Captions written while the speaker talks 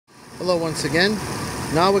Hello once again.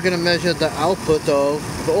 Now we're going to measure the output of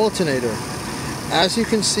the alternator. As you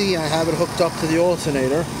can see, I have it hooked up to the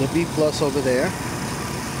alternator, the B plus over there.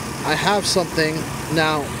 I have something.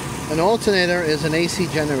 Now, an alternator is an AC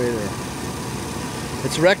generator.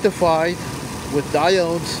 It's rectified with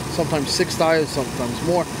diodes, sometimes 6 diodes, sometimes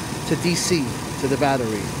more, to DC, to the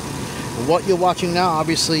battery. What you're watching now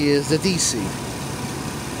obviously is the DC.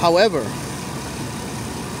 However,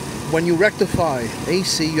 when you rectify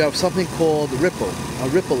AC, you have something called a ripple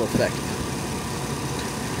effect.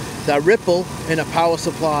 That ripple in a power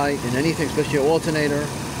supply, in anything, especially an alternator,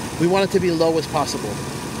 we want it to be low as possible.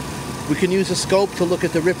 We can use a scope to look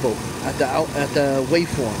at the ripple, at the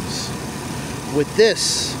waveforms. With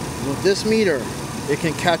this meter, it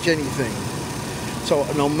can catch anything. So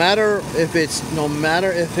no matter if it's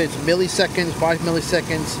milliseconds, 5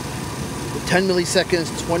 milliseconds, 10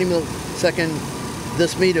 milliseconds, 20 milliseconds,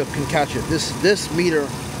 this meter can catch it. This meter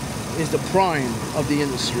is the prime of the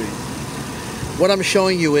industry. What I'm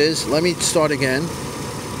showing you is, let me start again.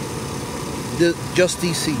 Just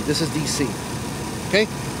DC. This is DC. Okay?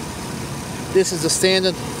 This is the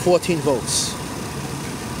standard 14 volts.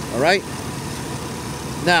 All right?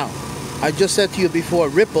 Now, I just said to you before,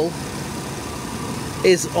 ripple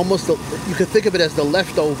is almost, you could think of it as the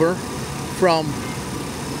leftover from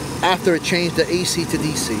after it changed the AC to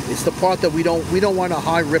DC. It's the part that we don't want a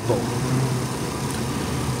high ripple.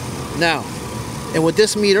 Now, and with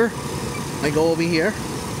this meter, I go over here.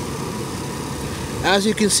 As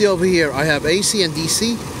you can see over here, I have AC and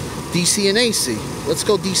DC, DC and AC. Let's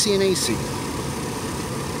go DC and AC.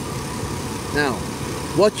 Now,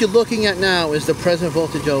 what you're looking at now is the present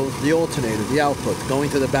voltage of the alternator, the output,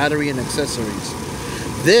 going to the battery and accessories.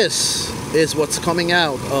 This is what's coming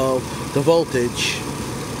out of the voltage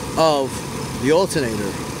of the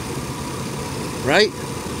alternator. Right?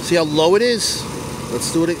 See how low it is?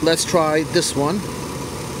 Let's do it. Let's try this one.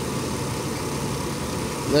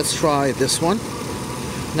 Let's try this one.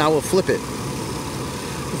 Now we'll flip it.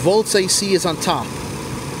 Volts AC is on top.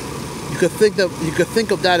 You could think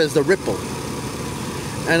of that as the ripple.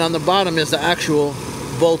 And on the bottom is the actual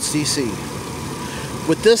volts DC.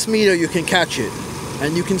 With this meter you can catch it.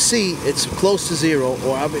 And you can see it's close to zero,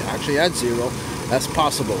 or actually at zero. That's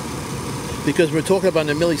possible, because we're talking about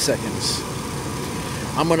the milliseconds.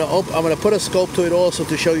 I'm gonna put a scope to it also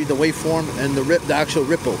to show you the waveform and the actual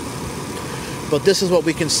ripple. But this is what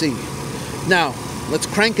we can see. Now let's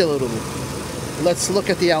crank it a little bit. Let's look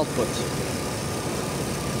at the output.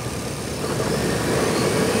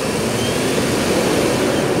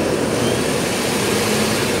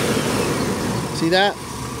 See that?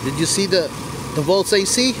 Did you see the volts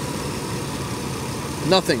AC?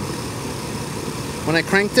 Nothing. When I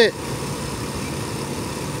cranked it,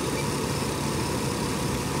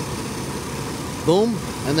 boom,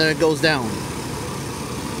 and then it goes down.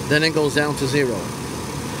 Then it goes down to zero.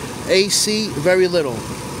 AC, very little.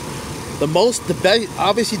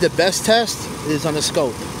 Obviously the best test is on a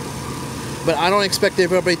scope. But I don't expect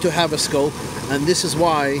everybody to have a scope, and this is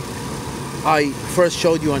why I first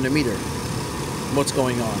showed you on the meter what's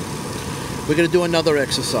going on. We're going to do another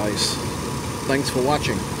exercise. Thanks for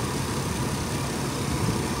watching.